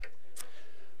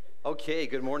Okay,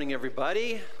 good morning,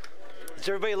 everybody. Is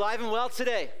everybody alive and well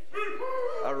today?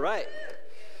 All right.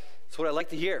 That's what I like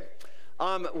to hear.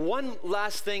 One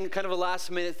last thing, kind of a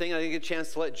last-minute thing I didn't get a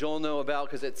chance to let Joel know about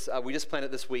because it's we just planned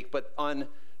it this week. But on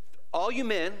all you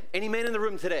men, any men in the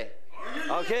room today?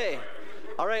 Okay.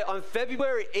 All right, on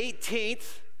February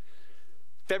 18th,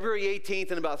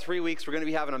 in about 3 weeks, we're going to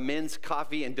be having a men's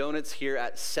coffee and donuts here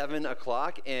at 7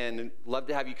 o'clock, and love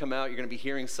to have you come out. You're going to be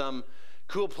hearing some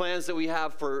cool plans that we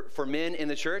have for men in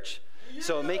the church.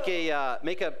 So make a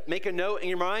note in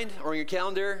your mind or in your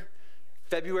calendar,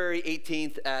 February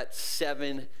 18th at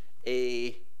 7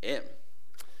 a.m.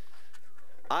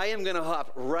 I am going to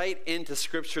hop right into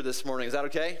Scripture this morning. Is that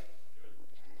okay?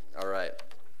 All right.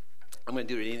 I'm going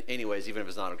to do it anyways, even if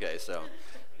it's not okay. So,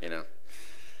 you know.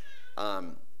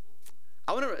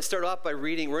 I want to start off by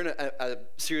reading. We're in a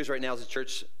series right now as a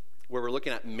church where we're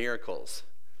looking at miracles.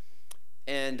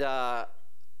 And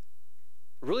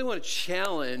really want to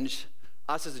challenge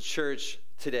us as a church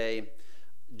today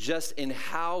just in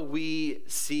how we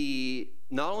see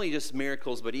not only just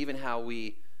miracles, but even how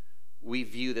we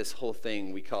view this whole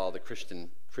thing we call the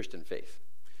Christian faith.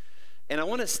 And I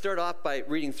want to start off by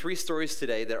reading 3 stories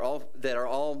today that are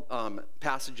all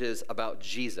passages about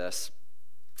Jesus.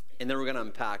 And then we're going to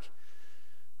unpack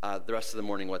the rest of the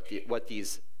morning what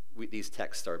these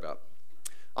texts are about.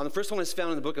 The first one is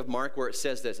found in the book of Mark, where it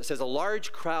says this. It says, a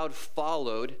large crowd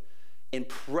followed and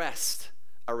pressed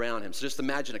around him. So just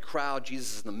imagine a crowd.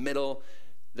 Jesus is in the middle.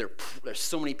 There's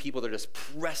so many people. They're just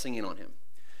pressing in on him.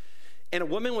 And a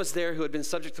woman was there who had been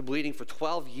subject to bleeding for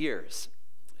 12 years.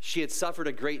 She had suffered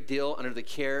a great deal under the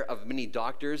care of many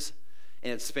doctors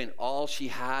and had spent all she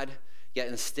had. Yet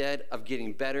instead of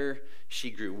getting better, she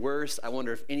grew worse. I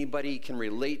wonder if anybody can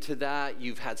relate to that.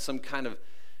 You've had some kind of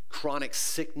chronic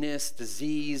sickness,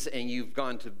 disease, and you've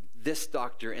gone to this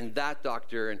doctor and that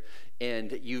doctor,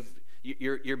 and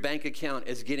your bank account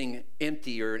is getting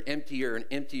emptier and emptier and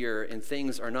emptier, and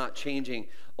things are not changing,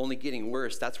 only getting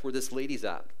worse. That's where this lady's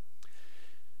at.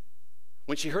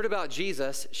 When she heard about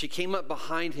Jesus, she came up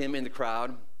behind him in the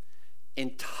crowd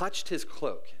and touched his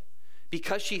cloak,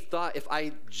 because she thought, if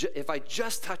I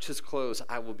just touch his clothes,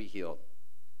 I will be healed.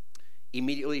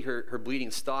 Immediately, her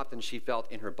bleeding stopped, and she felt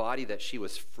in her body that she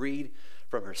was freed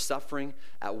from her suffering.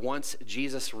 At once,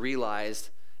 Jesus realized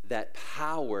that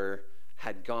power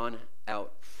had gone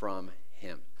out from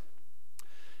him.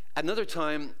 At another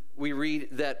time, we read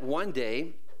that one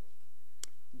day,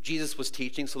 Jesus was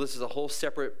teaching, so this is a whole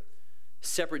separate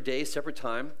day, separate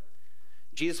time.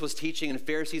 Jesus was teaching, and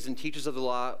Pharisees and teachers of the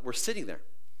law were sitting there.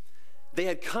 They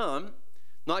had come,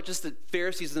 not just the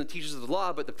Pharisees and the teachers of the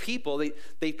law, but the people.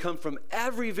 They'd come from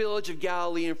every village of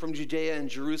Galilee and from Judea and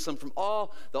Jerusalem, from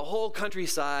the whole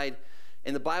countryside.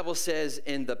 And the Bible says,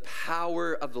 and the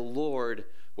power of the Lord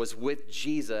was with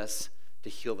Jesus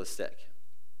to heal the sick.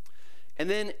 And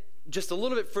then just a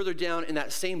little bit further down in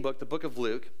that same book, the book of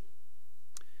Luke,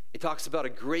 it talks about a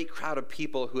great crowd of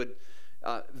people who had,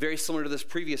 very similar to this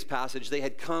previous passage, they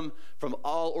had come from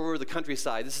all over the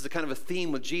countryside. This is a kind of a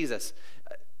theme with Jesus.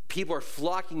 People are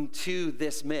flocking to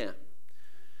this man.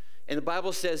 And the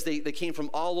Bible says they came from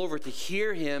all over to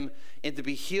hear him and to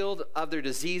be healed of their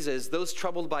diseases. Those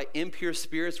troubled by impure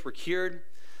spirits were cured.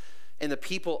 And the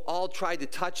people all tried to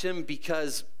touch him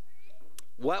because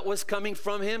what was coming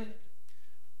from him?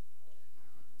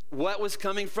 What was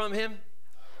coming from him?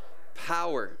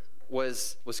 Power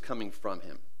was coming from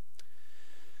him.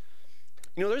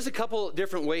 You know, there's a couple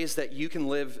different ways that you can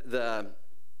live the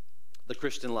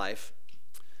Christian life.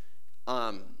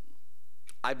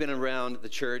 I've been around the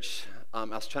church. I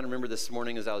was trying to remember this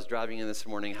morning as I was driving in this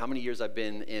morning how many years I've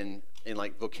been in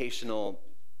like vocational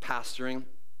pastoring.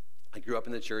 I grew up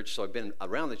in the church, so I've been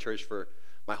around the church for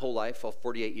my whole life, all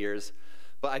 48 years.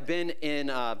 But I've been in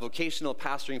vocational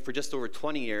pastoring for just over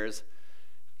 20 years.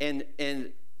 And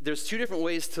there's 2 different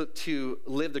ways to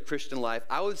live the Christian life.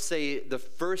 I would say the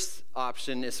first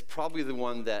option is probably the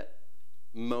one that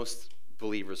most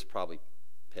believers probably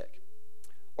pick.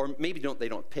 Or maybe they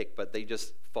don't pick, but they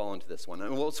just fall into this one.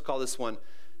 And we'll call this one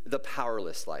the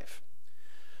powerless life.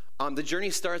 The journey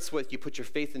starts with you put your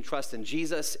faith and trust in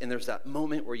Jesus, and there's that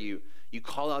moment where you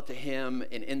call out to him,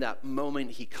 and in that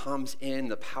moment, he comes in,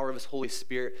 the power of his Holy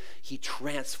Spirit. He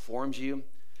transforms you.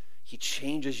 He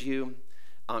changes you.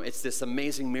 It's this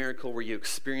amazing miracle where you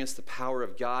experience the power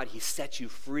of God. He sets you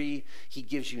free. He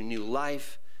gives you new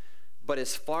life. But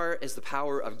as far as the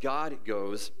power of God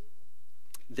goes,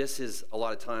 this is a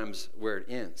lot of times where it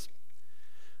ends.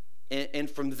 And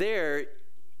from there,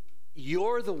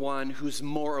 you're the one who's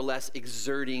more or less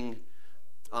exerting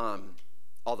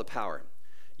all the power.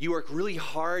 You work really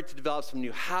hard to develop some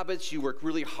new habits. You work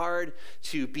really hard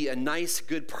to be a nice,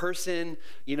 good person.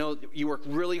 You work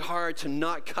really hard to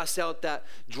not cuss out that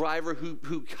driver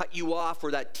who cut you off,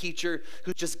 or that teacher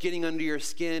who's just getting under your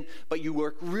skin. But you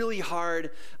work really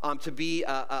hard to be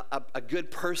a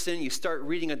good person. You start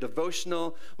reading a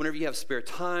devotional whenever you have spare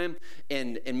time,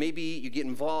 and maybe you get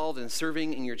involved in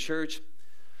serving in your church.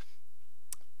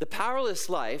 The powerless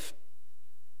life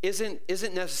isn't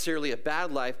necessarily a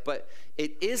bad life, but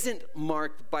it isn't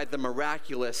marked by the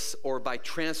miraculous or by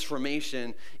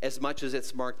transformation as much as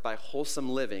it's marked by wholesome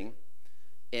living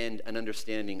and an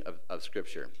understanding of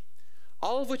Scripture.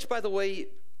 All of which, by the way,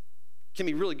 can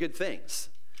be really good things,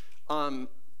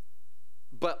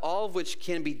 but all of which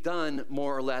can be done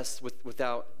more or less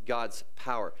without God's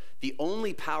power. The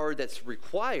only power that's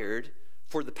required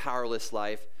for the powerless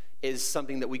life is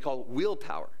something that we call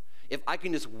willpower. If I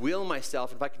can just will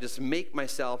myself, if I can just make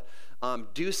myself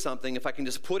do something, if I can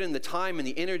just put in the time and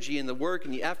the energy and the work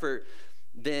and the effort,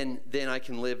 then I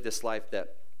can live this life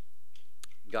that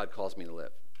God calls me to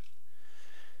live.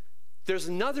 There's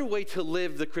another way to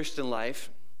live the Christian life,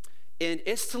 and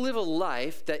it's to live a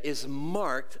life that is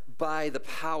marked by the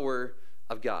power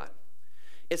of God.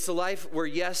 It's a life where,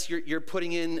 yes, you're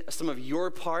putting in some of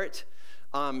your part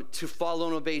to follow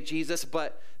and obey Jesus,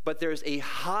 but there's a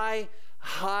high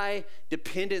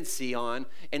dependency on,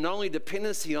 and not only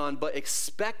dependency on, but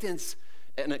expectancy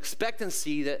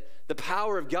that the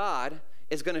power of God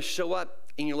is going to show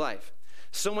up in your life.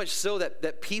 So much so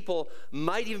that people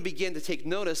might even begin to take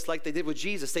notice, like they did with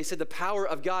Jesus. They said the power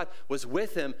of God was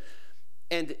with him.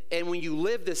 And when you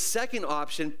live this second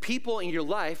option, people in your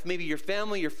life, maybe your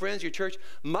family, your friends, your church,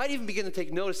 might even begin to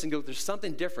take notice and go, there's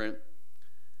something different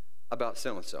about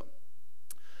so-and-so.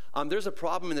 There's a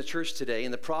problem in the church today,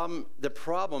 and the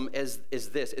problem is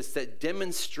this. It's that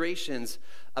demonstrations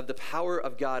of the power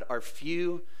of God are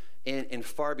few and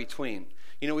far between.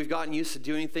 We've gotten used to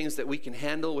doing things that we can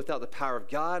handle without the power of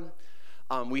God.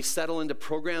 We settle into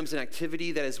programs and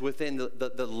activity that is within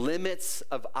the limits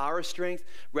of our strength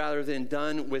rather than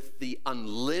done with the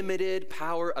unlimited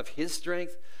power of his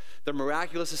strength. The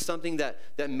miraculous is something that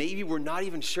maybe we're not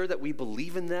even sure that we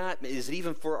believe in that. Is it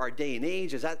even for our day and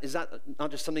age? Is that not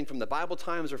just something from the Bible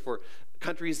times or for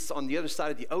countries on the other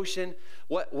side of the ocean?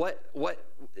 What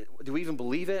do we even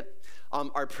believe it?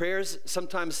 Our prayers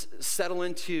sometimes settle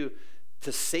into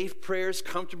safe prayers,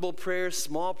 comfortable prayers,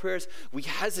 small prayers. We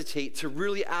hesitate to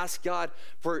really ask God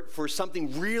for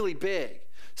something really big,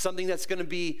 something that's going to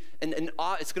be,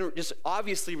 it's going to just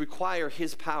obviously require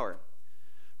his power.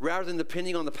 Rather than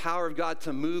depending on the power of God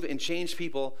to move and change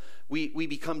people, we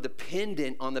become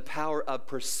dependent on the power of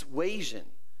persuasion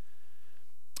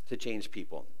to change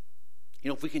people.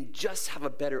 If we can just have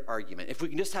a better argument, if we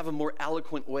can just have a more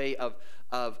eloquent way of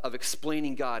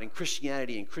explaining God and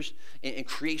Christianity and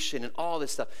creation and all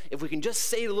this stuff, if we can just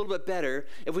say it a little bit better,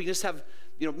 if we can just have,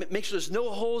 make sure there's no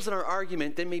holes in our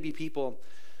argument, then maybe people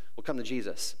will come to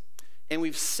Jesus. And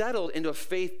we've settled into a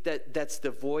faith that's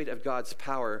devoid of God's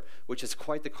power, which is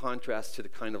quite the contrast to the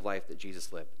kind of life that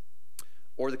Jesus lived,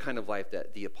 or the kind of life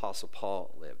that the Apostle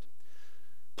Paul lived.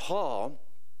 Paul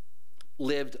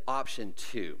lived option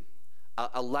 2,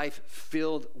 a life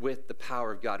filled with the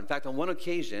power of God. In fact, on one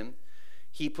occasion,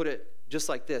 he put it just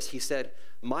like this. He said,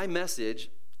 "My message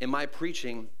and my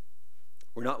preaching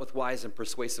were not with wise and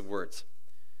persuasive words."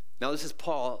 Now, this is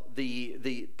Paul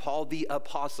the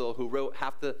apostle who wrote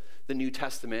half the New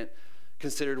Testament,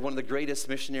 considered one of the greatest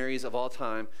missionaries of all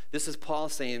time. This is Paul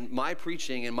saying, my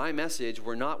preaching and my message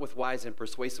were not with wise and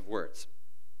persuasive words,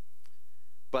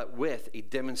 but with a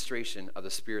demonstration of the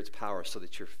Spirit's power, so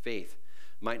that your faith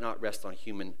might not rest on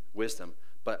human wisdom,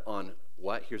 but on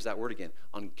what? Here's that word again.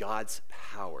 On God's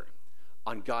power.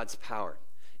 On God's power.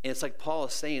 And it's like Paul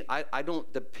is saying, I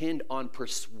don't depend on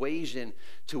persuasion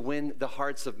to win the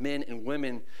hearts of men and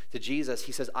women to Jesus.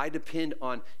 He says, I depend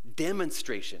on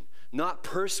demonstration, not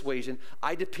persuasion.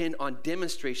 I depend on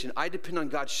demonstration. I depend on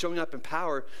God showing up in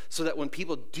power so that when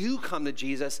people do come to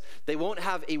Jesus, they won't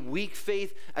have a weak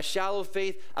faith, a shallow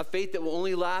faith, a faith that will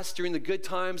only last during the good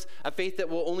times, a faith that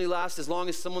will only last as long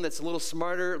as someone that's a little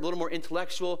smarter, a little more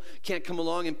intellectual can't come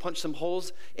along and punch some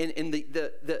holes in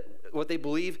the what they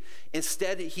believe.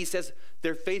 Instead, he says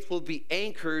their faith will be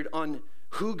anchored on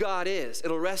who God is.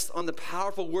 It'll rest on the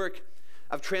powerful work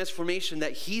of transformation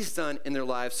that he's done in their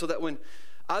lives, so that when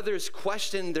others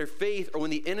question their faith, or when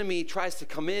the enemy tries to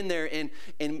come in there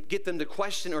and get them to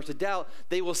question or to doubt,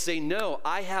 they will say, no,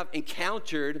 I have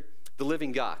encountered the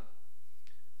living God.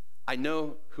 I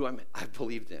know who I've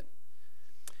believed in.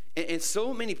 And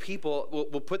so many people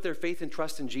will put their faith and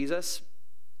trust in Jesus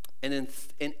and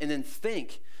then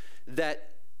think that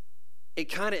it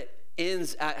kind of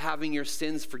ends at having your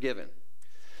sins forgiven.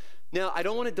 Now, I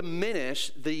don't want to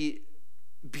diminish the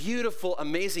beautiful,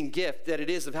 amazing gift that it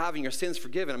is of having your sins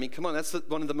forgiven. I mean, come on, that's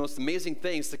one of the most amazing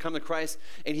things, to come to Christ,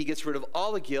 and he gets rid of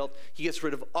all the guilt. He gets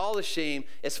rid of all the shame.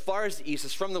 As far as the east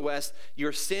is from the west,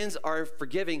 your sins are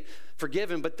forgiven.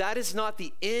 But that is not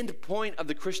the end point of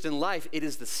the Christian life. It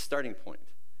is the starting point.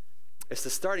 It's the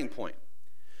starting point.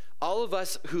 All of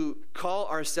us who call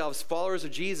ourselves followers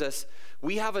of Jesus,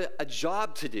 we have a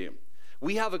job to do.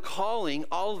 We have a calling,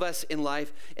 all of us in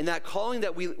life, and that calling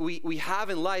that we have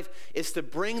in life is to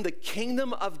bring the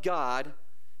kingdom of God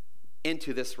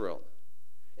into this world.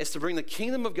 It's to bring the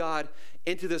kingdom of God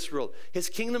into this world. His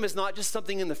kingdom is not just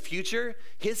something in the future.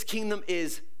 His kingdom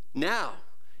is now.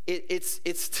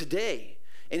 It's today.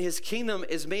 And his kingdom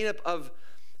is made up of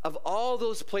all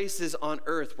those places on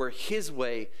earth where his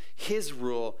way, his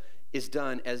rule is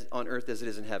done as on earth as it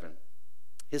is in heaven.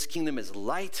 His kingdom is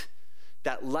light.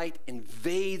 That light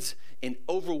invades and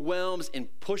overwhelms and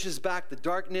pushes back the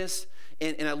darkness.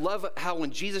 And I love how when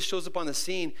Jesus shows up on the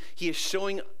scene, he is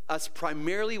showing us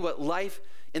primarily what life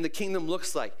in the kingdom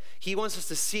looks like. He wants us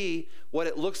to see what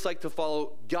it looks like to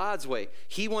follow God's way.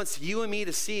 He wants you and me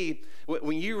to see,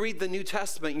 when you read the New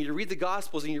Testament and you read the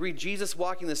Gospels and you read Jesus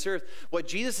walking this earth, what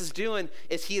Jesus is doing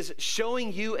is he is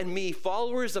showing you and me,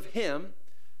 followers of him,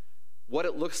 what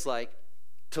it looks like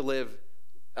to live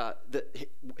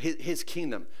his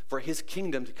kingdom, for his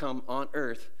kingdom to come on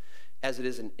earth as it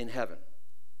is in heaven.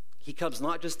 He comes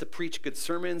not just to preach good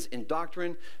sermons and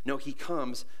doctrine. No, he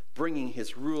comes bringing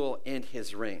his rule and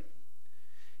his reign.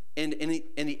 And in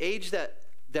the age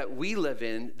that we live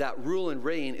in, that rule and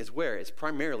reign is where? It's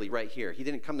primarily right here. He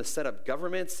didn't come to set up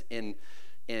governments and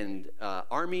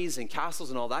armies and castles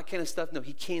and all that kind of stuff. No,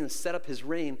 he came to set up his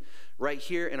reign right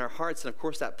here in our hearts. And of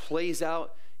course, that plays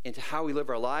out into how we live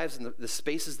our lives and the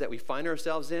spaces that we find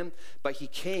ourselves in. But he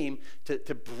came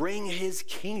to bring his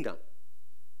kingdom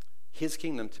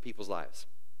to people's lives.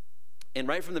 And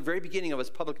right from the very beginning of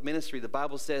his public ministry, the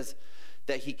Bible says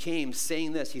that he came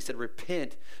saying this. He said,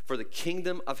 repent, for the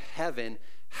kingdom of heaven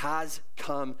has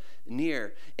come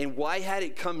near. And why had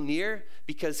it come near?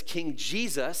 Because King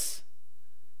Jesus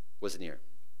was near.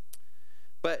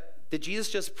 But did Jesus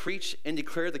just preach and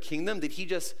declare the kingdom? Did he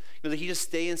just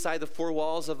stay inside the four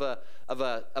walls of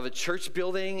a church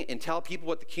building and tell people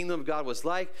what the kingdom of God was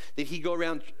like? Did he go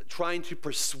around trying to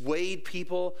persuade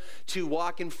people to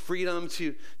walk in freedom,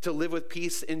 to live with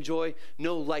peace and joy?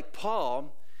 No, like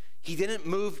Paul, he didn't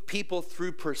move people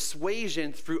through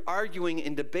persuasion, through arguing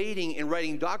and debating and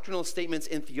writing doctrinal statements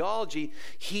in theology.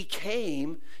 He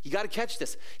came, you got to catch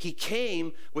this, he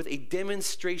came with a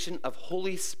demonstration of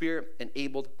Holy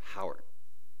Spirit-enabled power.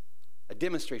 A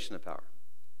demonstration of power.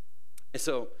 And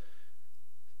so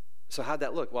how'd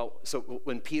that look? Well, so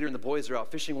when Peter and the boys are out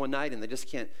fishing one night and they just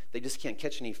can't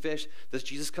catch any fish, does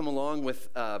Jesus come along with,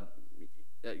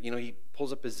 he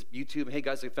pulls up his YouTube, hey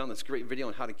guys, I found this great video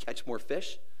on how to catch more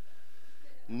fish?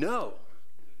 No.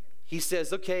 He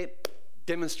says, okay,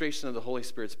 demonstration of the Holy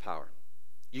Spirit's power.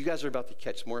 You guys are about to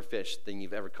catch more fish than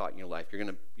you've ever caught in your life.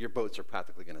 Your boats are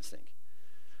practically going to sink.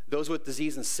 Those with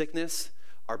disease and sickness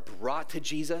are brought to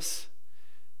Jesus,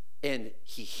 and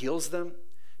he heals them.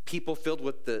 People filled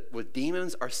with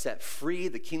demons are set free.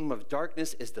 The kingdom of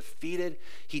darkness is defeated.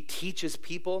 He teaches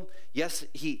people. Yes,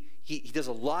 he does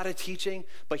a lot of teaching,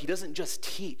 but he doesn't just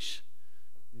teach.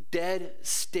 Dead,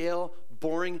 stale,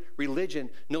 boring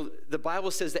religion. No, the Bible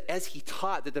says that as he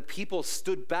taught, that the people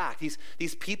stood back.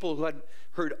 These people who had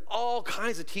heard all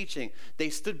kinds of teaching, they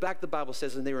stood back, the Bible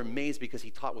says, and they were amazed because he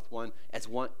taught with one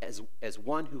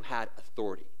who had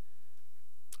authority.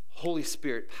 Holy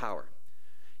Spirit power.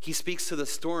 He speaks to the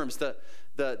storms,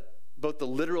 both the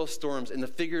literal storms and the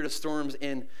figurative storms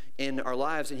in our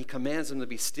lives, and he commands them to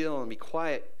be still and be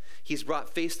quiet. He's brought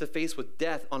face to face with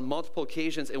death on multiple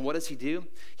occasions, and what does he do?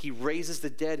 He raises the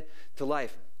dead to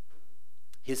life.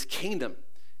 His kingdom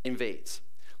invades.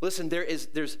 Listen,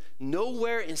 there's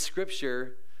nowhere in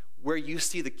Scripture where you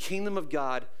see the kingdom of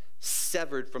God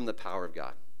severed from the power of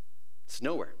God. It's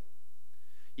nowhere.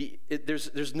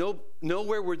 There's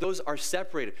nowhere where those are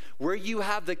separated. Where you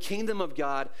have the kingdom of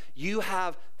God, you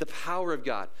have the power of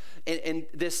God. And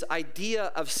this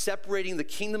idea of separating the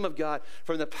kingdom of God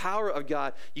from the power of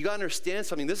God, you got to understand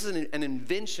something. This is an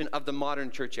invention of the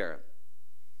modern church era,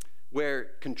 where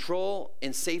control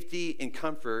and safety and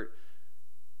comfort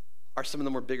are some of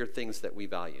the more bigger things that we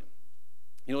value.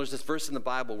 You know, there's this verse in the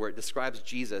Bible where it describes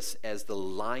Jesus as the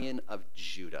Lion of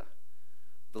Judah.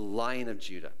 The Lion of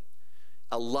Judah.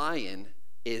 A lion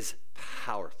is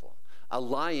powerful. A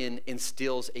lion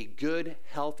instills a good,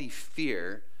 healthy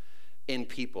fear in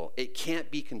people. It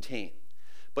can't be contained.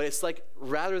 But it's like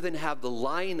rather than have the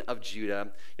Lion of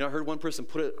Judah, I heard one person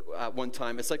put it one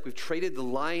time, it's like we've traded the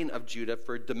Lion of Judah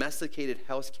for a domesticated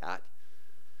house cat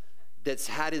that's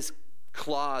had his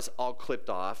claws all clipped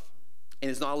off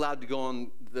and is not allowed to go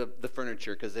on the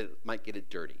furniture because it might get it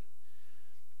dirty.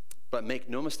 But make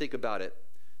no mistake about it,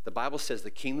 the Bible says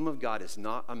the kingdom of God is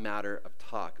not a matter of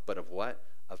talk, but of what?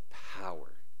 Of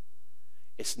power.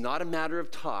 It's not a matter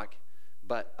of talk,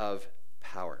 but of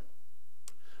power.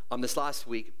 This last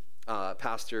week,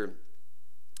 pastor,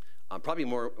 probably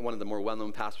one of the more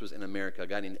well-known pastors in America, a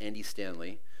guy named Andy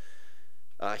Stanley,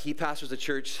 he pastors a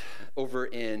church over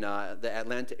in the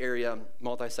Atlanta area,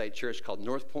 multi-site church called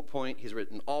North Point. He's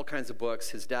written all kinds of books.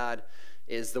 His dad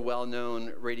is the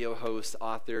well-known radio host,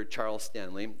 author Charles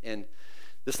Stanley. And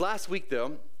this last week,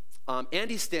 though,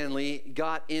 Andy Stanley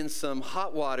got in some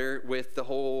hot water with the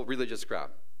whole religious crowd.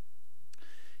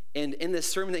 And in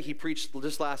this sermon that he preached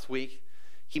just last week,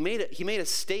 he made a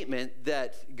statement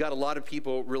that got a lot of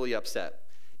people really upset.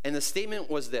 And the statement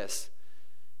was this.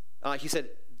 He said,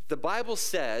 the Bible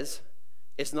says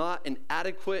it's not an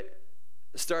adequate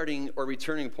starting or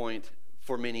returning point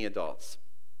for many adults.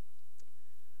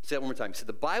 Say that one more time. He said,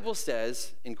 the Bible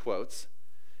says, in quotes,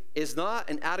 is not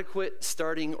an adequate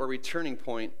starting or returning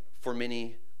point for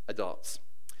many adults.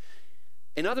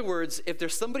 In other words, if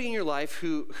there's somebody in your life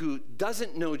who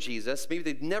doesn't know Jesus, maybe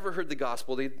they've never heard the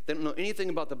gospel, they don't know anything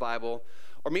about the Bible,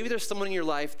 or maybe there's someone in your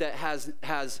life that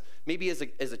has maybe as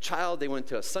a child they went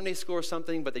to a Sunday school or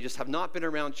something, but they just have not been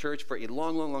around church for a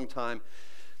long time.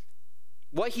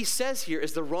 What he says here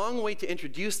is the wrong way to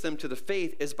introduce them to the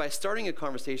faith is by starting a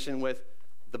conversation with,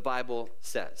 the Bible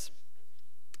says.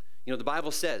 The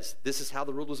Bible says this is how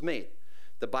the world was made.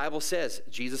 The Bible says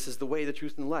Jesus is the way, the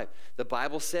truth, and the life. The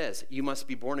Bible says you must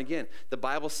be born again. The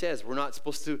Bible says we're not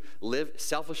supposed to live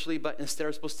selfishly, but instead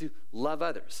are supposed to love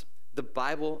others. The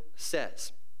Bible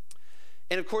says.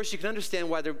 And of course, you can understand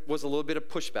why there was a little bit of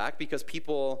pushback, because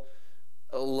people,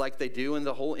 like they do in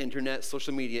the whole internet,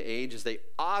 social media age, is they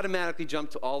automatically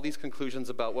jump to all these conclusions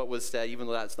about what was said, even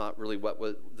though that's not really what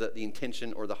was the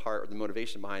intention or the heart or the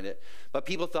motivation behind it. But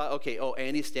people thought, okay,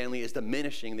 Andy Stanley is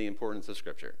diminishing the importance of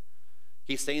Scripture.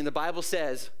 He's saying the Bible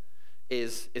says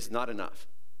is not enough.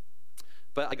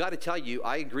 But I got to tell you,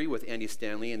 I agree with Andy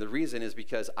Stanley, and the reason is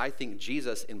because I think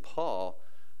Jesus and Paul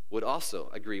would also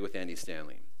agree with Andy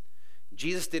Stanley.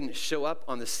 Jesus didn't show up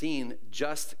on the scene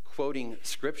just quoting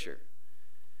Scripture.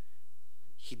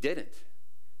 He didn't.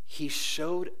 He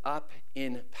showed up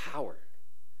in power.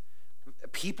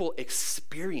 People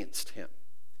experienced him.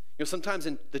 Sometimes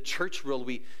in the church world,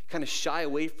 we kind of shy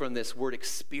away from this word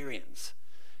experience.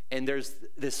 And there's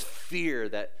this fear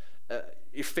that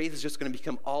your faith is just going to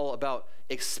become all about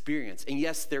experience. And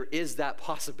yes, there is that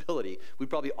possibility. We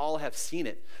probably all have seen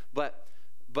it.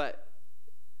 But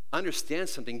understand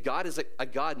something. God is a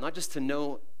God not just to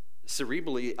know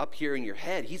cerebrally up here in your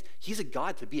head. He's a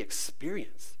God to be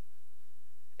experienced.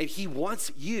 And he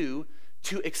wants you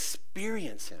to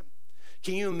experience him.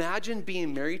 Can you imagine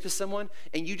being married to someone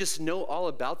and you just know all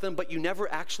about them, but you never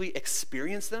actually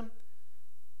experience them?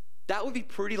 That would be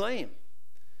pretty lame.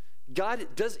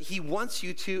 He wants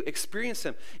you to experience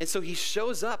him. And so he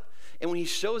shows up. And when he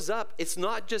shows up, it's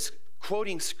not just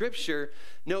quoting Scripture.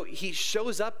 No, he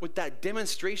shows up with that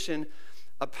demonstration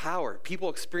of power. People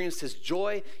experienced his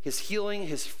joy, his healing,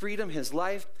 his freedom, his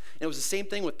life. And it was the same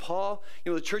thing with Paul.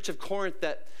 The church of Corinth,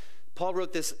 that Paul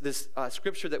wrote this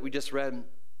scripture that we just read.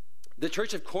 The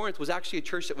church of Corinth was actually a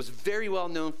church that was very well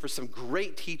known for some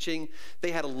great teaching.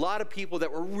 They had a lot of people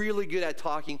that were really good at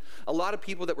talking, a lot of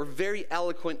people that were very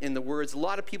eloquent in the words, a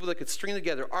lot of people that could string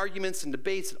together arguments and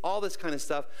debates and all this kind of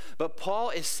stuff. But Paul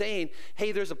is saying,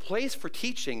 hey, there's a place for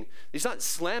teaching. He's not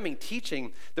slamming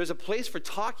teaching. There's a place for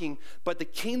talking, but the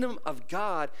kingdom of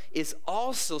God is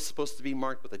also supposed to be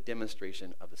marked with a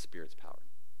demonstration of the Spirit's power.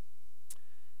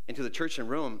 And to the church in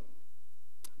Rome,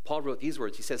 Paul wrote these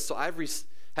words. He says, so I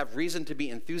have reason to be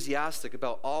enthusiastic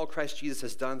about all Christ Jesus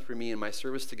has done for me in my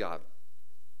service to God.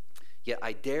 Yet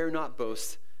I dare not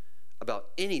boast about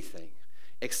anything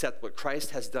except what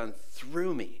Christ has done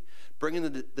through me, bringing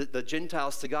the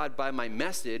Gentiles to God by my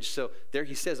message. So there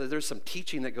he says there's some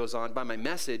teaching that goes on by my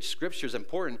message. Scripture is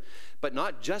important, but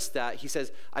not just that. He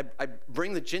says, I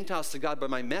bring the Gentiles to God by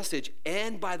my message,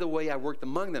 and by the way I worked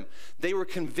among them. They were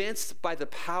convinced by the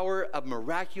power of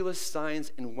miraculous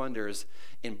signs and wonders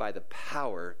and by the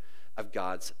power of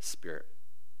God's Spirit.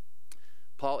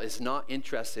 Paul is not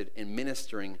interested in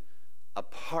ministering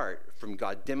apart from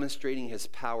God demonstrating his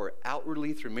power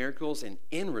outwardly through miracles and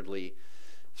inwardly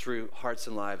through hearts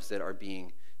and lives that are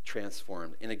being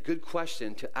transformed. And a good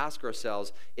question to ask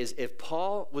ourselves is, if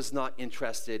Paul was not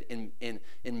interested in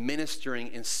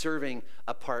ministering and serving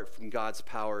apart from God's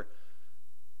power,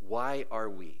 why are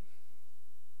we?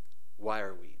 Why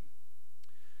are we?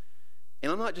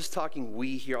 And I'm not just talking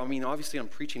we here. I mean, obviously I'm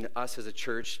preaching to us as a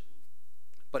church,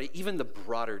 but even the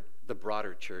broader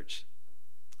church.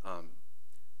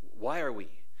 Why are we?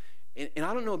 And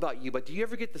I don't know about you, but do you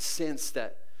ever get the sense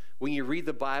that when you read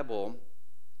the Bible,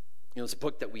 it's a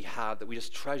book that we have that we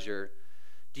just treasure,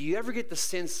 do you ever get the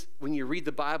sense when you read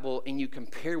the Bible and you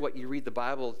compare what you read the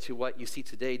Bible to what you see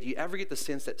today, do you ever get the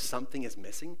sense that something is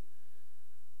missing?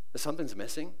 That something's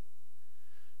missing?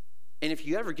 And if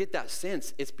you ever get that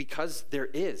sense, it's because there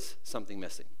is something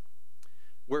missing.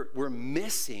 We're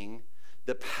missing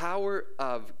the power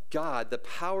of God, the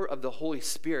power of the Holy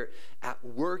Spirit at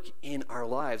work in our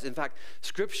lives. In fact,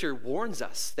 Scripture warns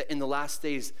us that in the last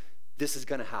days, this is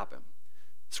going to happen.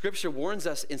 Scripture warns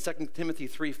us in 2 Timothy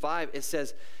 3:5, it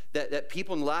says that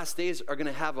people in the last days are going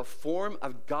to have a form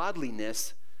of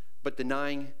godliness, but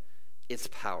denying its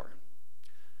power.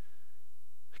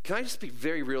 Can I just be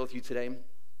very real with you today?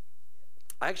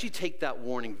 I actually take that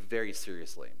warning very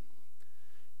seriously.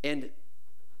 And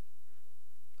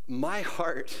my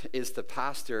heart is to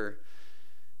pastor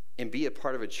and be a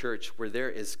part of a church where there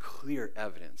is clear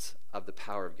evidence of the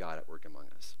power of God at work among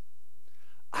us.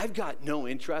 I've got no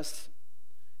interest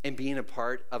in being a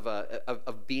part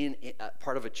of being a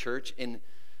part of a church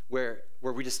where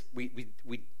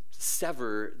we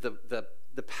sever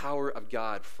the power of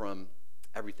God from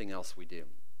everything else we do.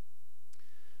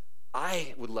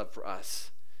 I would love for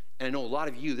us, and I know a lot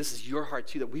of you, this is your heart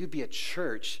too, that we would be a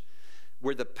church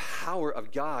where the power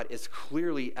of God is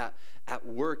clearly at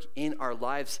work in our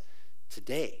lives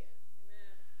today.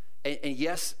 And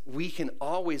yes, we can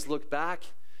always look back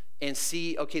and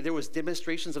see, okay, there was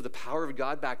demonstrations of the power of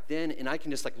God back then, and I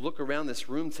can just look around this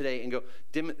room today and go,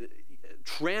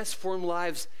 transform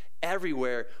lives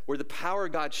everywhere where the power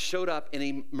of God showed up in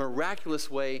a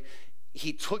miraculous way.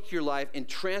 He took your life and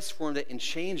transformed it and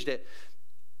changed it.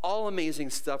 All amazing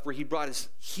stuff where he brought his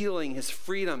healing, his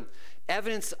freedom,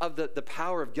 evidence of the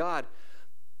power of God,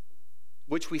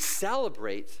 which we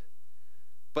celebrate,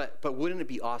 but wouldn't it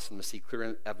be awesome to see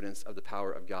clear evidence of the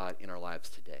power of God in our lives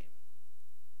today?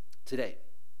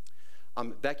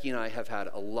 Becky and I have had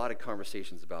a lot of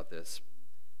conversations about this,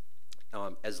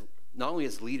 as not only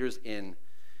as leaders in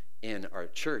our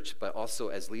church, but also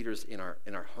as leaders in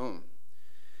our home.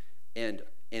 And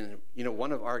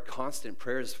one of our constant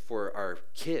prayers for our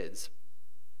kids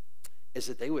is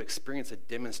that they would experience a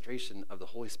demonstration of the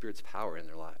Holy Spirit's power in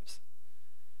their lives.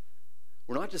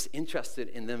 We're not just interested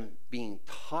in them being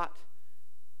taught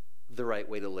the right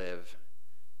way to live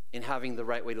and having the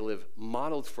right way to live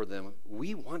modeled for them.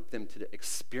 We want them to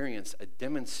experience a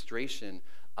demonstration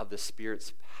of the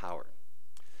Spirit's power.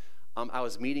 I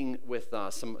was meeting with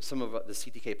some of the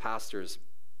CTK pastors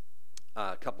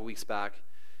a couple weeks back,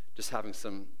 just having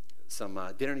some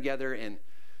dinner together, and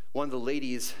one of the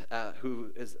ladies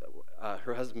who is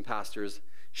her husband pastors,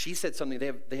 she said something.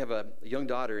 They have a young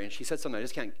daughter, and she said something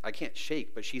I can't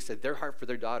shake. But she said their heart for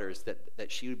their daughters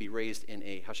that she would be raised in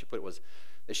a, how she put it was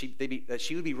that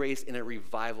she would be raised in a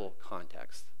revival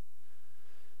context.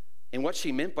 And what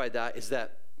she meant by that is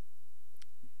that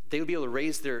they would be able to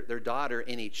raise their daughter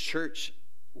in a church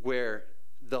where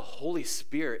the Holy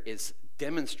Spirit is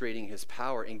demonstrating his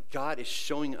power and God is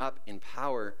showing up in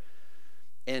power,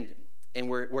 and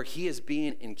where he is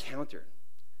being encountered.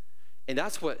 And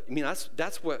that's what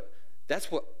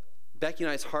Becky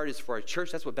and I's heart is for our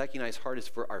church. That's what Becky and I's heart is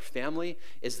for our family,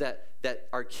 is that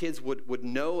our kids would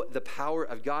know the power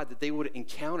of God, that they would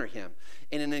encounter him.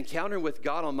 And an encounter with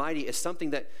God Almighty is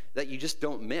something that you just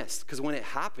don't miss, because when it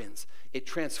happens, it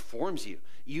transforms you.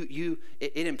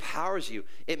 It empowers you.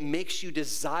 It makes you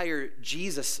desire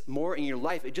Jesus more in your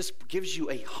life. It just gives you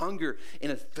a hunger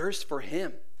and a thirst for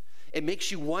him. It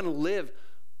makes you want to live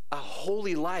a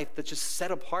holy life that's just set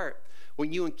apart.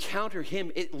 When you encounter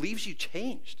him, it leaves you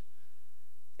changed.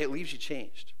 It leaves you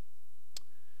changed.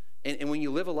 And when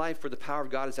you live a life where the power of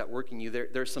God is at work in you, there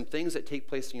are some things that take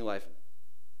place in your life.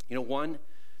 One,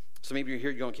 so maybe you're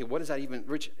here going, okay, what does that even,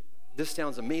 Rich, this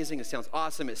sounds amazing, it sounds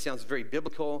awesome, it sounds very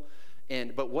biblical,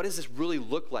 but what does this really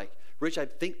look like? Rich, I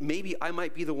think maybe I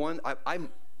might be the one,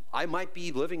 I might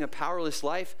be living a powerless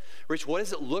life. Rich, what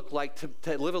does it look like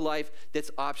to live a life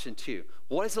that's option 2?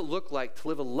 What does it look like to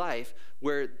live a life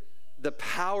where the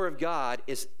power of God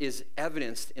is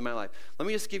evidenced in my life? Let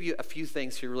me just give you a few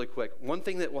things here really quick. One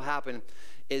thing that will happen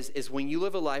is when you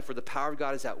live a life where the power of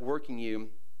God is at work in you,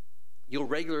 you'll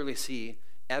regularly see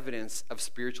evidence of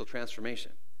spiritual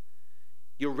transformation.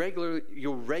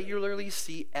 you'll regularly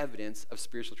see evidence of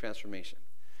spiritual transformation.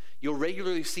 You'll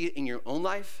regularly see it in your own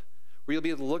life, where you'll be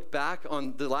able to look back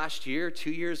on the last year, 2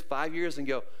 years, 5 years, and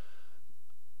go,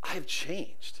 I've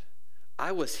changed.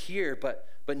 I was here, but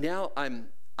now I'm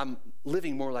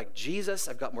living more like Jesus.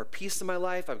 I've got more peace in my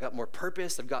life. I've got more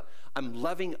purpose. I'm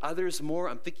loving others more.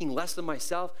 I'm thinking less of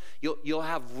myself. You'll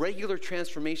have regular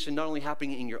transformation not only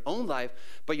happening in your own life,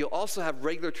 but you'll also have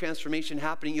regular transformation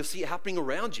happening. You'll see it happening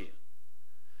around you.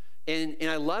 And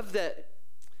I love that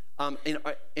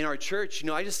in our church,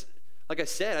 like I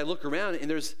said, I look around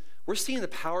and we're seeing the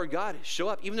power of God show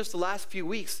up. Even just the last few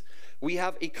weeks, we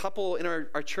have a couple in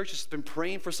our church that's been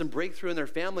praying for some breakthrough in their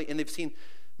family, and they've seen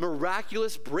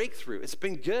miraculous breakthrough. It's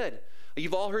been good.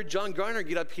 You've all heard John Garner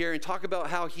get up here and talk about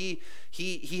how he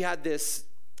had this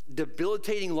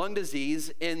debilitating lung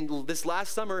disease, and this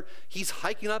last summer, he's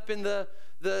hiking up in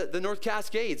the North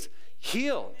Cascades,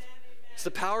 healed. It's the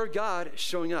power of God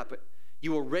showing up.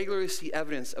 You will regularly see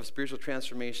evidence of spiritual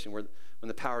transformation when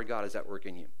the power of God is at work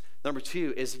in you. Number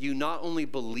 2 is you not only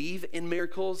believe in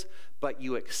miracles, but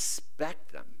you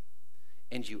expect them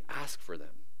and you ask for them.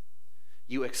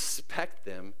 You expect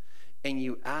them and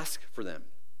you ask for them.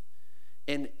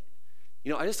 And,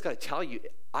 I just got to tell you,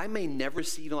 I may never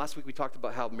see, last week we talked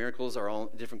about how miracles are all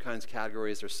different kinds of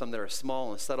categories. There's some that are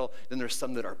small and subtle, then there's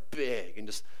some that are big and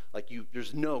just like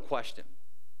there's no question.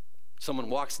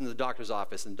 Someone walks into the doctor's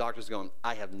office and the doctor's going,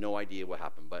 I have no idea what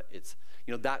happened, but it's,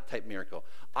 that type miracle.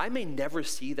 I may never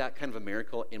see that kind of a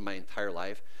miracle in my entire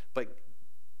life, but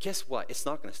guess what? It's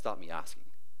not going to stop me asking.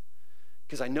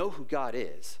 Because I know who God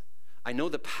is. I know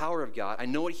the power of God. I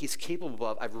know what he's capable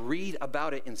of. I've read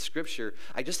about it in Scripture.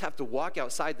 I just have to walk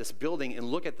outside this building and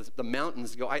look at the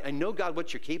mountains and go, I know, God,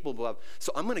 what you're capable of,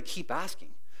 so I'm going to keep asking.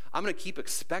 I'm going to keep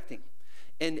expecting.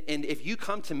 And if you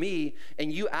come to me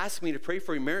and you ask me to pray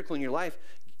for a miracle in your life,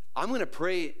 I'm going to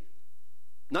pray,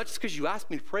 not just because you asked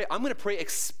me to pray, I'm going to pray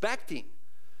expecting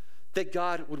that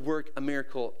God would work a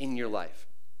miracle in your life.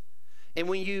 And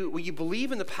when you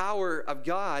believe in the power of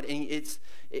God and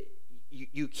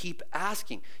you keep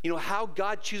asking, how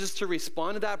God chooses to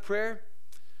respond to that prayer,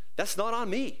 that's not on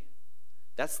me.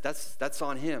 That's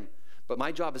on him. But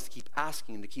my job is to keep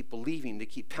asking, to keep believing, to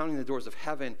keep pounding the doors of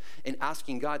heaven and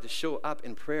asking God to show up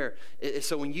in prayer.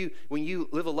 So when you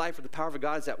live a life where the power of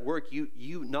God is at work,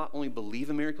 you not only believe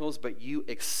in miracles, but you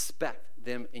expect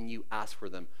them and you ask for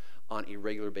them on a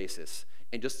regular basis.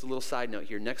 And just a little side note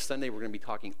here, next Sunday we're going to be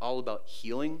talking all about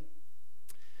healing.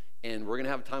 And we're going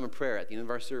to have a time of prayer at the end of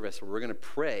our service where we're going to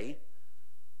pray.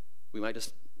 We might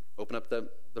just open up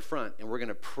the front and we're going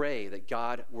to pray that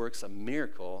God works a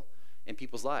miracle in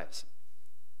people's lives.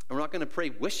 And we're not going to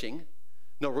pray wishing.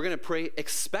 No, we're going to pray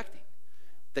expecting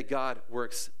that God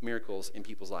works miracles in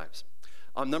people's lives.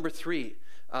 Number 3,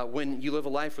 when you live a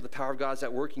life where the power of God is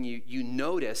at work in you, you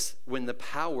notice when the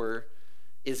power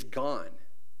is gone.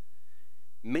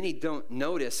 Many don't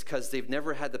notice because they've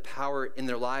never had the power in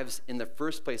their lives in the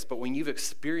first place. But when you've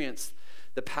experienced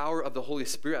the power of the Holy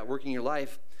Spirit at work in your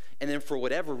life, and then for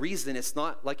whatever reason, it's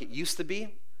not like it used to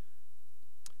be,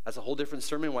 that's a whole different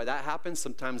sermon why that happens.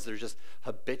 Sometimes there's just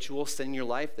habitual sin in your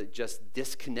life that just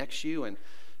disconnects you and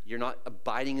you're not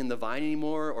abiding in the vine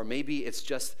anymore. Or maybe it's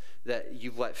just that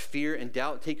you've let fear and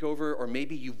doubt take over. Or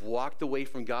maybe you've walked away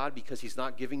from God because he's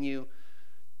not giving you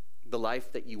the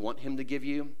life that you want him to give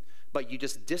you. But you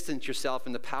just distance yourself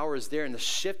and the power is there and the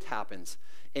shift happens.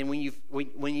 And when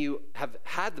you have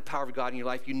had the power of God in your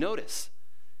life, you notice.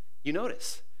 You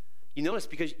notice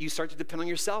because you start to depend on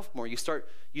yourself more. You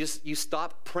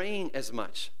stop praying as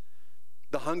much.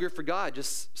 The hunger for God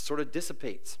just sort of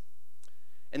dissipates.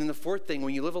 And then the 4th thing,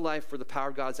 when you live a life where the power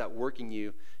of God is at work in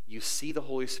you, you see the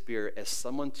Holy Spirit as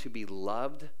someone to be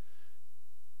loved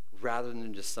rather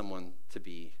than just someone to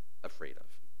be afraid of.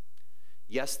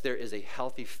 Yes, there is a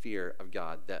healthy fear of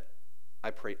God that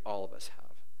I pray all of us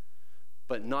have,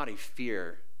 but not a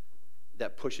fear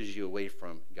that pushes you away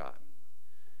from God.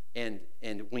 And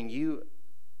when you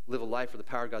live a life where the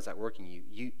power of God is at work in you,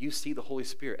 you see the Holy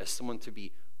Spirit as someone to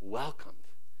be welcomed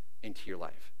into your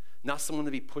life, not someone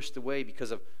to be pushed away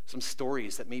because of some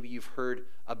stories that maybe you've heard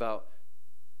about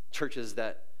churches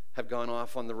that have gone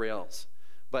off on the rails.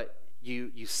 But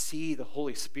you see the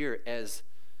Holy Spirit as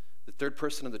the 3rd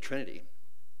person of the Trinity,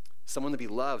 someone to be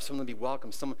loved, someone to be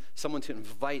welcomed, someone to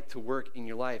invite to work in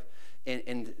your life.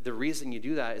 And the reason you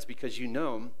do that is because you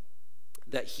know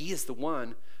that he is the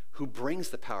one who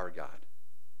brings the power of God.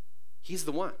 He's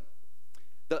the one.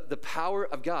 The power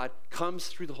of God comes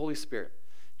through the Holy Spirit.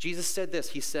 Jesus said this.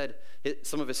 He said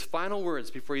some of his final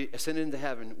words before he ascended into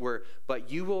heaven were,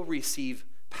 but you will receive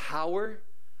power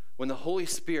when the Holy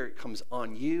Spirit comes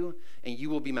on you, and you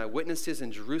will be my witnesses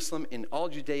in Jerusalem, in all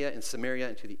Judea and Samaria,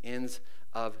 and to the ends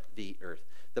of the earth.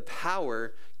 The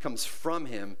power comes from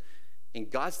him, and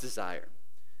God's desire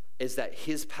is that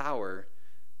his power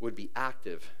would be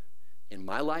active in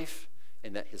my life,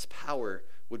 and that his power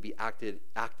would be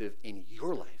active in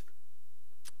your life.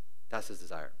 That's his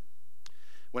desire.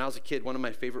 When I was a kid, one of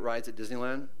my favorite rides at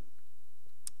Disneyland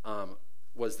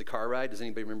was the car ride. Does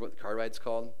anybody remember what the car ride's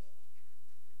called?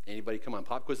 Anybody? Come on,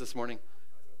 pop quiz this morning.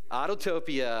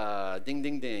 Autotopia. Ding,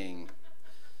 ding, ding.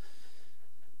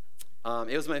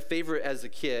 It was my favorite as a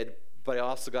kid, but I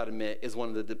also got to admit, is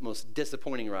one of the most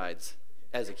disappointing rides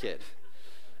as a kid.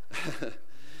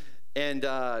 And,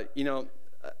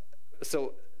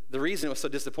 so the reason it was so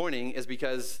disappointing is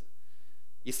because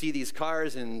you see these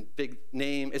cars and big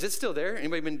name. Is it still there?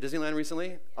 Anybody been to Disneyland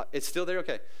recently? It's still there?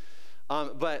 Okay.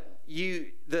 But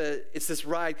it's this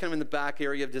ride kind of in the back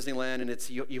area of Disneyland, and it's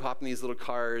you hop in these little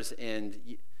cars, and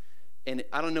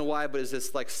I don't know why, but as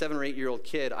this like 7 or 8 year old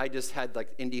kid, I just had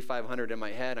like Indy 500 in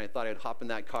my head, and I thought I'd hop in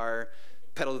that car,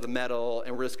 pedal to the metal,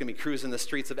 and we're just gonna be cruising the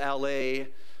streets of LA.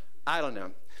 I don't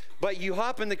know. But you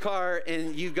hop in the car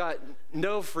and you got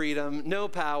no freedom, no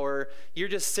power. You're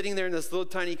just sitting there in this little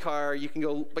tiny car. You can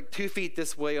go like 2 feet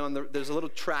this way there's a little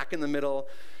track in the middle,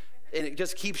 and it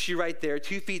just keeps you right there,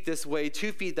 2 feet this way,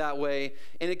 2 feet that way,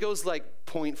 and it goes like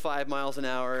 0.5 miles an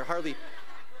hour,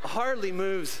 hardly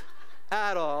moves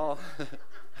at all.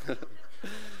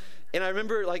 And I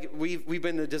remember like we've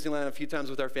been to Disneyland a few times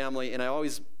with our family, and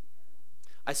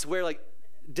I swear like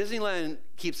Disneyland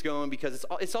keeps going because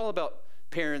it's all about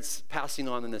parents passing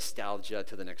on the nostalgia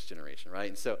to the next generation, right?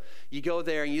 And so you go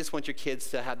there and you just want your kids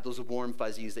to have those warm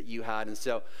fuzzies that you had. And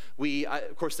so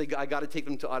I got to take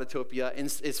them to Autotopia, and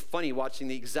it's funny watching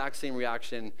the exact same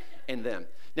reaction in them.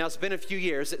 Now, it's been a few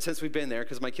years since we've been there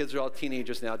because my kids are all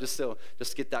teenagers now, just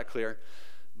get that clear.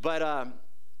 But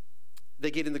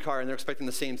they get in the car and they're expecting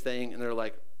the same thing, and they're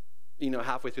like,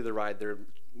 halfway through the ride,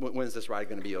 when's this ride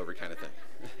going to be over kind of thing.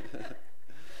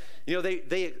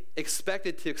 They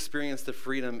expected to experience the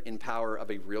freedom and power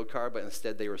of a real car, but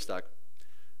instead they were stuck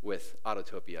with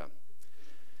Autotopia.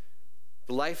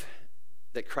 The life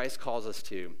that Christ calls us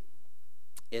to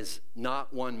is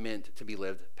not one meant to be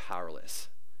lived powerless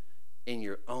in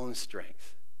your own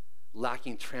strength,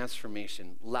 lacking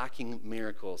transformation, lacking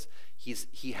miracles.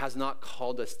 He has not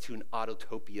called us to an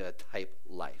Autotopia type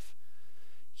life.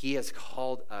 He has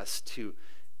called us to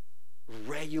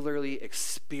regularly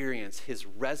experience his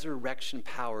resurrection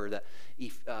power that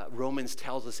Romans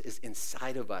tells us is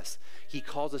inside of us. He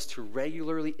calls us to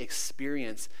regularly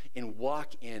experience and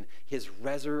walk in his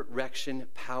resurrection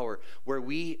power, where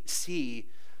we see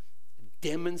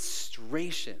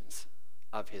demonstrations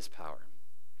of his power.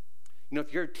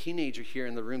 If you're a teenager here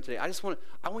in the room today, I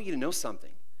want you to know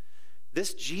something.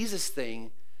 This Jesus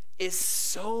thing is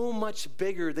so much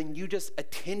bigger than you just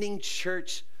attending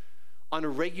church on a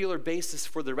regular basis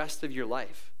for the rest of your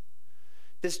life.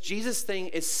 This Jesus thing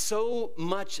is so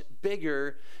much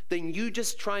bigger than you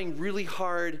just trying really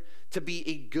hard to be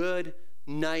a good,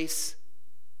 nice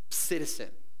citizen.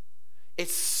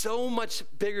 It's so much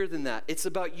bigger than that. It's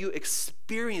about you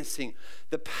experiencing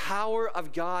the power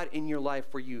of God in your life,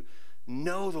 where you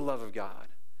know the love of God,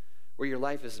 where your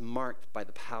life is marked by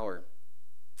the power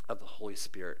of the Holy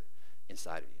Spirit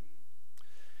inside of you.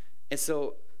 And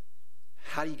so,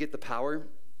 how do you get the power?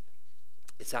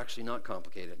 It's actually not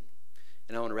complicated.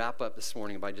 And I want to wrap up this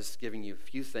morning by just giving you a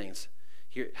few things.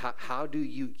 Here, how do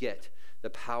you get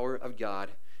the power of God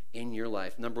in your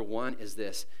life? Number one is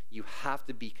this: you have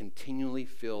to be continually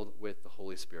filled with the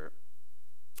Holy Spirit.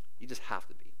 You just have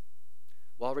to be.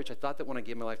 Well, Rich, I thought that when I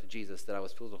gave my life to Jesus that I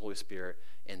was filled with the Holy Spirit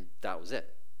and that was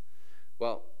it.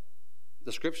 Well,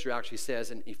 the scripture actually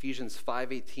says in Ephesians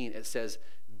 5:18, it says,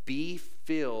 be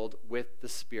filled with the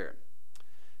Spirit.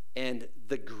 And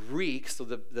the Greek, so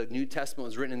the New Testament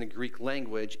was written in the Greek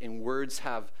language, and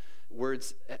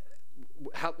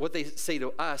what they say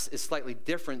to us is slightly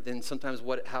different than sometimes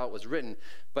how it was written.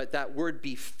 But that word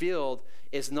be filled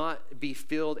is not be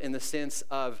filled in the sense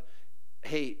of,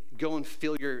 hey, go and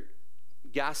fill your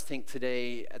gas tank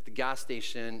today at the gas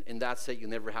station, and that's it,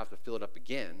 you'll never have to fill it up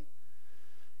again.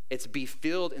 It's be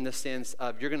filled in the sense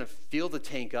of you're going to fill the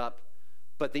tank up,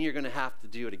 but then you're going to have to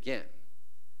do it again.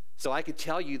 So I could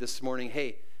tell you this morning,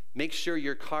 hey, make sure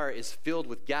your car is filled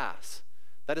with gas.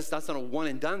 That's not a one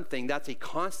and done thing. That's a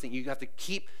constant. You have to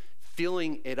keep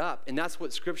filling it up. And that's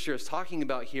what Scripture is talking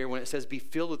about here when it says be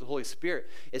filled with the Holy Spirit.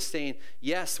 It's saying,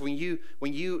 yes, when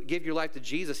you give your life to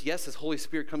Jesus, yes, His Holy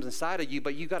Spirit comes inside of you,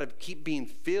 but you got to keep being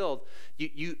filled.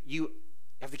 You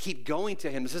have to keep going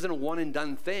to Him. This isn't a one and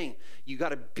done thing. You got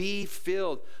to be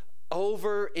filled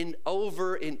over and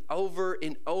over and over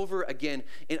and over again.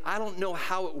 And I don't know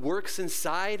how it works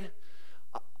inside.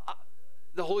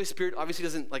 The Holy Spirit obviously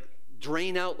doesn't like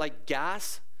drain out like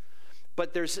gas,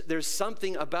 but there's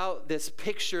something about this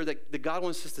picture that God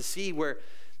wants us to see where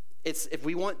it's, if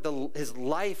we want his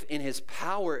life and his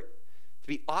power to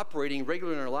be operating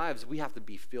regularly in our lives, we have to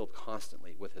be filled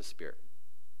constantly with his Spirit.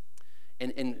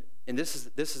 And this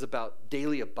is about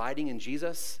daily abiding in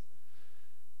Jesus.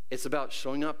 It's about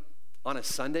showing up on a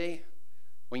Sunday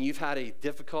when you've had a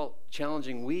difficult,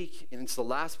 challenging week, and it's the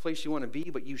last place you want to be,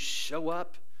 but you show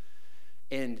up,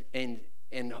 and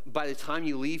by the time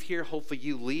you leave here, hopefully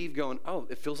you leave going, oh,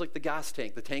 it feels like the gas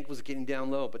tank. The tank was getting down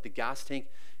low, but the gas tank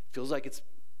feels like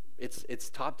it's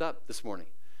topped up this morning.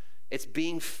 It's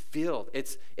being filled.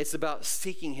 It's about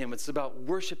seeking him. It's about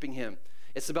worshiping him.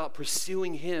 It's about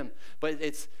pursuing him. But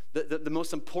it's the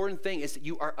most important thing is that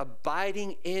you are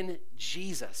abiding in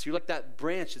Jesus. You're like that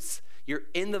branch. You're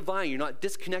in the vine. You're not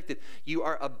disconnected. You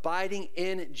are abiding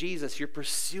in Jesus. You're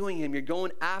pursuing him. You're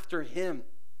going after him.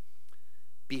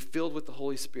 Be filled with the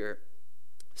Holy Spirit.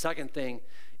 Second thing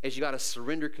is you got to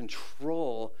surrender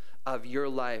control of your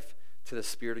life to the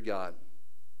Spirit of God.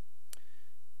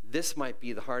 This might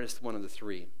be the hardest one of the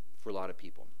three for a lot of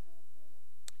people.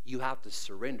 You have to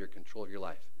surrender control of your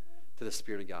life to the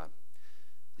Spirit of God.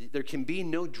 There can be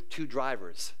no two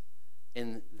drivers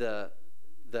in the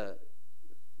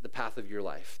path of your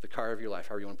life, the car of your life,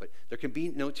 however you want to put it. There can be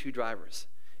no two drivers.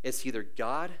 It's either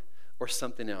God or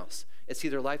something else. It's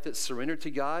either a life that's surrendered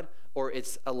to God or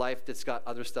it's a life that's got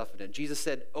other stuff in it. Jesus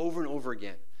said over and over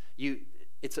again,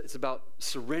 it's about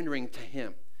surrendering to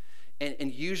him.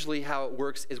 And usually how it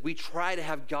works is we try to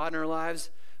have God in our lives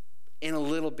and a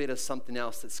little bit of something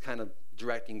else that's kind of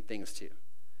directing things to.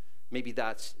 Maybe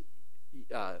that's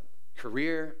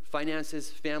career, finances,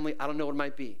 family, I don't know what it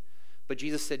might be. But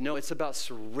Jesus said, no, it's about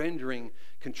surrendering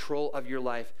control of your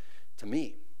life to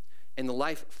me. And the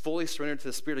life fully surrendered to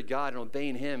the Spirit of God and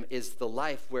obeying him is the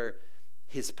life where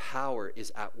his power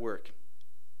is at work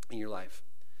in your life.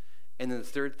 And then the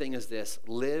third thing is this: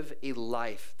 live a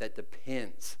life that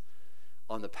depends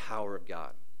on the power of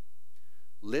God.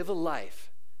 Live a life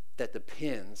that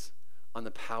depends on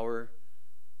the power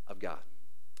of God.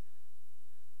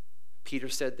 Peter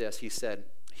said this, he said,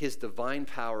 his divine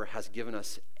power has given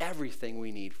us everything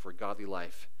we need for a godly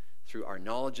life through our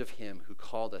knowledge of him who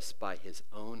called us by his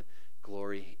own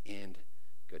glory and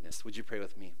goodness. Would you pray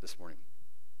with me this morning?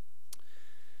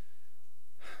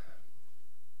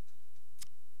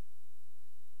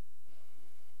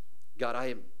 God,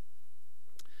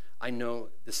 I know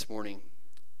this morning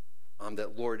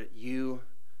that, Lord, you're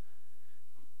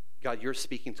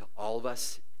speaking to all of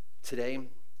us today.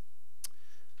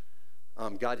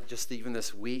 God, just even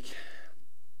this week,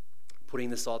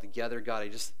 putting this all together, God,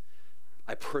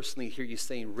 I personally hear you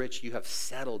saying, Rich, you've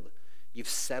settled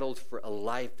for a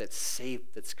life that's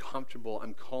safe, that's comfortable.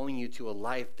 I'm calling you to a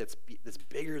life that's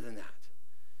bigger than that.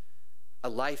 A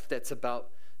life that's about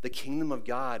the kingdom of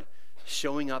God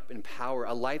showing up in power,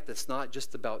 a life that's not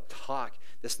just about talk,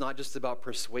 that's not just about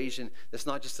persuasion, that's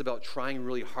not just about trying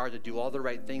really hard to do all the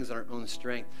right things in our own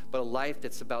strength, but a life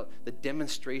that's about the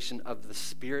demonstration of the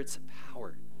Spirit's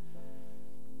power.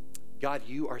 God,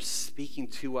 you are speaking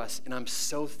to us, and I'm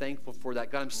so thankful for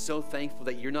that. God, I'm so thankful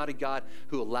that you're not a God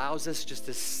who allows us just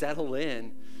to settle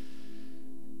in,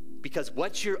 because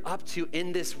what you're up to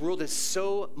in this world is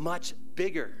so much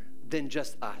bigger than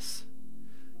just us.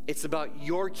 It's about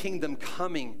your kingdom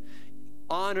coming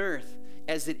on earth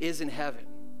as it is in heaven.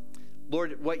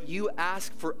 Lord, what you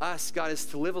ask for us, God, is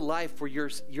to live a life where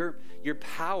your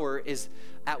power is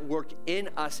at work in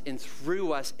us and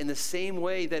through us in the same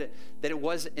way that it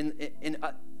was in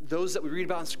those that we read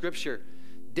about in Scripture,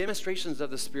 demonstrations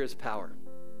of the Spirit's power.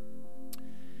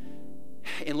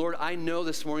 And Lord, I know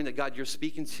this morning that, God, you're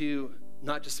speaking to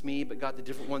not just me, but God, the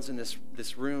different ones in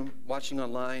this room, watching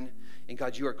online. And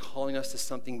God, you are calling us to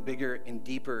something bigger and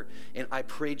deeper. And I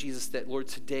pray, Jesus, that, Lord,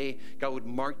 today, God, would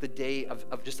mark the day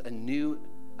of just a new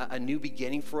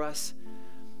beginning for us.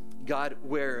 God,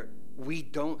 where we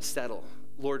don't settle,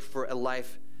 Lord, for a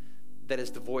life that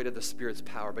is devoid of the Spirit's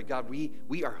power. But God,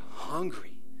 we are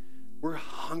hungry. We're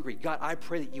hungry. God, I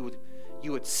pray that you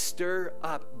would stir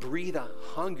up, breathe a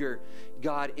hunger,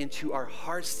 God, into our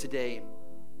hearts today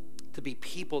to be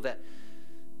people that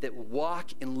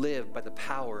walk and live by the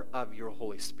power of your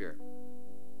Holy Spirit,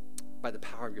 by the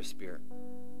power of your Spirit.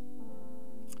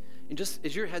 And just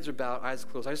as your heads are bowed, eyes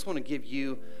closed, I just want to give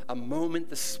you a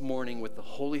moment this morning with the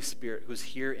Holy Spirit who's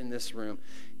here in this room.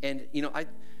 And,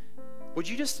 would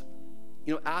you just,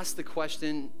 ask the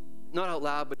question, not out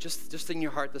loud, but just in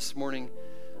your heart this morning,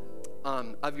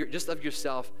 of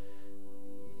yourself,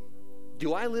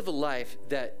 do I live a life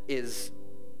that is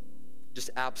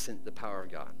just absent the power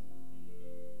of God?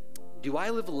 Do I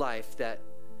live a life that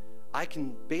I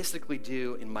can basically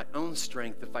do in my own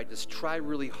strength if I just try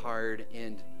really hard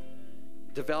and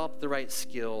develop the right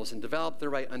skills and develop the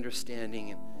right understanding?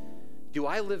 And do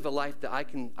I live a life that I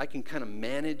can kind of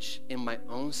manage in my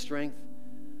own strength?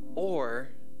 Or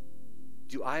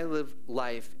do I live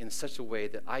life in such a way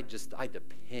that I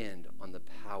depend on the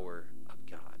power of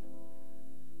God?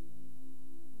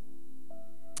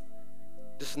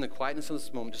 Just in the quietness of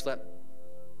this moment, just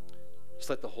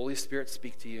let the Holy Spirit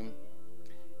speak to you.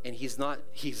 And he's not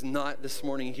this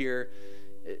morning here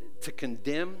to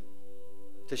condemn,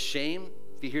 to shame.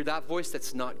 If you hear that voice,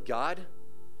 that's not God.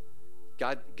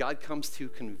 God comes to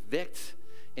convict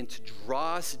and to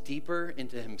draw us deeper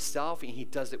into himself, and he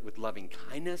does it with loving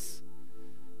kindness.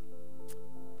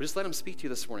 But just let him speak to you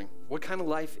this morning. What kind of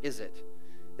life is it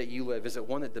that you live? Is it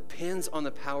one that depends on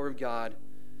the power of God,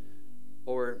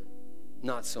 or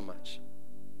not so much?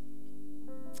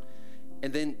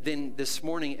 And then this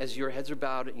morning, as your heads are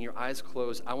bowed and your eyes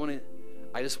closed,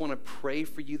 I just want to pray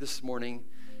for you this morning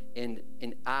and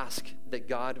ask that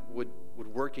God would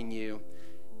work in you.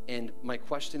 And my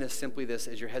question is simply this: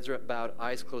 as your heads are bowed,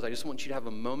 eyes closed, I just want you to have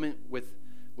a moment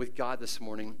with God this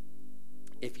morning.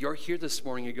 If you're here this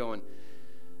morning, you're going,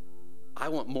 I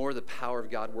want more of the power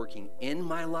of God working in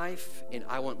my life, and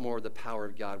I want more of the power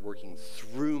of God working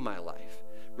through my life.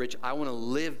 Rich, I want to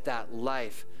live that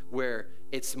life where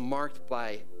it's marked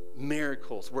by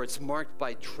miracles, where it's marked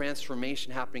by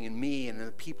transformation happening in me and in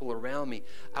the people around me.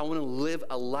 I want to live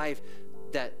a life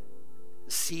that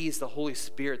sees the Holy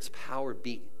Spirit's power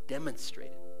be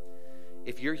demonstrated.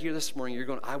 If you're here this morning, you're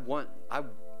going, I want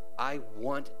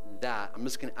that. I'm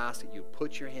just going to ask that you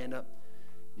put your hand up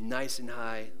nice and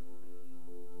high.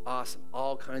 Awesome.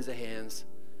 All kinds of hands.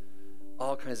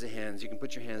 You can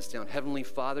put your hands down. Heavenly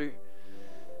Father,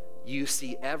 you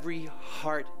see every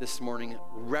heart this morning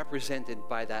represented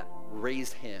by that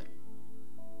raised hand.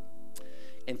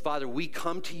 And Father, we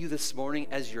come to you this morning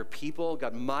as your people.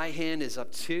 God, my hand is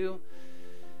up too.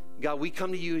 God, we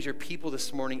come to you as your people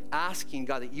this morning, asking,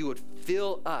 God, that you would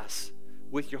fill us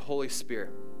with your Holy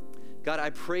Spirit. God, I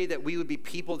pray that we would be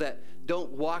people that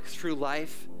don't walk through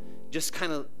life just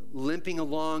kind of limping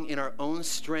along in our own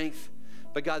strength,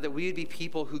 but God, that we would be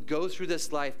people who go through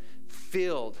this life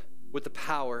filled with the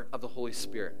power of the Holy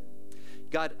Spirit.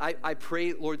 God, I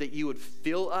pray, Lord, that you would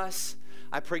fill us.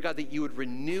 I pray, God, that you would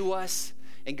renew us.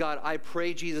 And God, I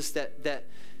pray, Jesus, that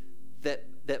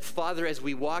Father, as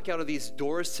we walk out of these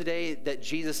doors today, that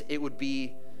Jesus, it would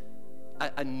be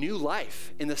a new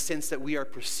life in the sense that we are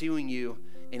pursuing you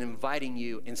and inviting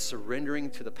you and surrendering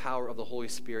to the power of the Holy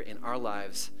Spirit in our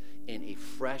lives in a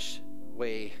fresh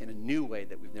way, in a new way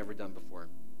that we've never done before.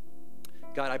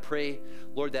 God, I pray,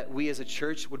 Lord, that we as a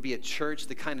church would be a church,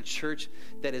 the kind of church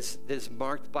that is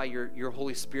marked by your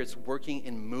Holy Spirit's working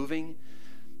and moving.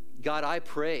 God, I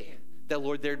pray that,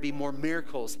 Lord, there'd be more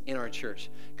miracles in our church.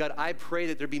 God, I pray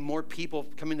that there'd be more people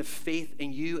coming to faith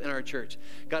in you in our church.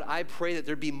 God, I pray that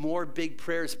there'd be more big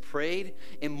prayers prayed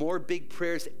and more big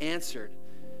prayers answered,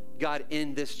 God,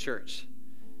 in this church.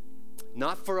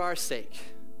 Not for our sake,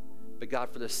 but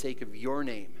God, for the sake of your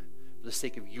name, for the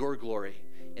sake of your glory,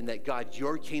 and that, God,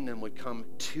 your kingdom would come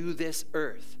to this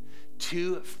earth,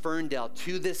 to Ferndale,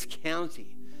 to this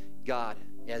county, God,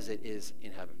 as it is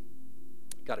in heaven.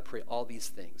 God, I pray all these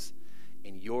things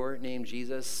in your name,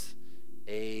 Jesus.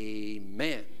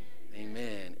 Amen.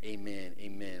 Amen. Amen.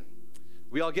 Amen.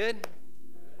 We all good?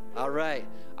 All right.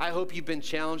 I hope you've been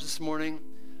challenged this morning.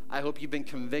 I hope you've been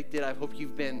convicted. I hope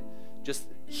you've been just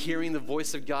hearing the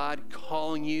voice of God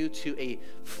calling you to a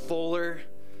fuller,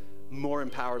 more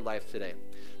empowered life today.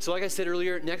 So like I said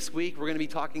earlier, next week we're going to be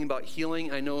talking about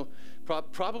healing. I know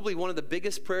probably one of the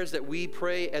biggest prayers that we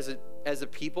pray as a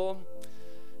people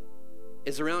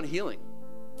is around healing.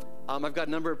 I've got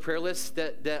a number of prayer lists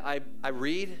that I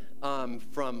read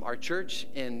from our church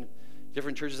and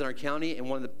different churches in our county, and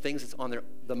one of the things that's on there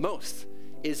the most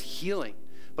is healing.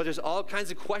 But there's all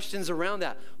kinds of questions around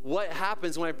that. What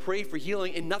happens when I pray for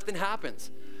healing and nothing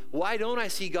happens? Why don't I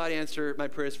see God answer my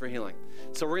prayers for healing?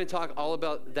 So we're going to talk all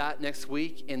about that next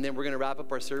week, and then we're going to wrap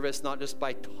up our service not just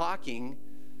by talking,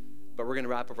 but we're going to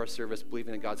wrap up our service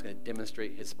believing that God's going to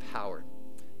demonstrate his power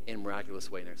in a miraculous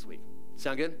way next week.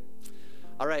 Sound good?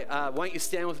 All right, why don't you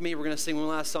stand with me? We're going to sing one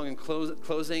last song in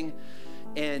closing.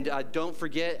 And don't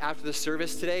forget, after the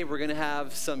service today, we're going to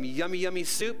have some yummy, yummy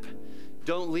soup.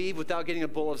 Don't leave without getting a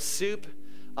bowl of soup.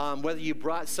 Whether you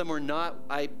brought some or not,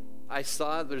 I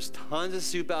saw there's tons of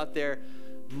soup out there.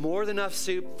 more than enough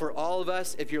soup for all of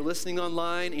us. If you're listening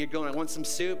online and you're going, I want some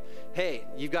soup, hey,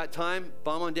 you've got time,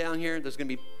 bomb on down here. There's going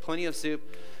to be plenty of soup.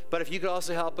 But if you could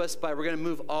also help us we're going to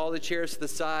move all the chairs to the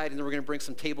side, and then we're going to bring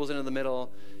some tables into the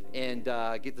middle and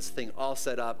get this thing all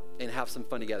set up and have some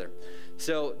fun together.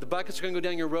 So the buckets are going to go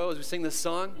down your row as we sing this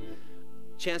song.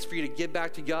 Chance for you to give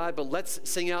back to God, but let's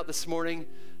sing out this morning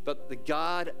about the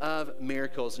God of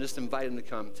miracles and just invite him to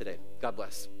come today. God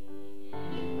bless.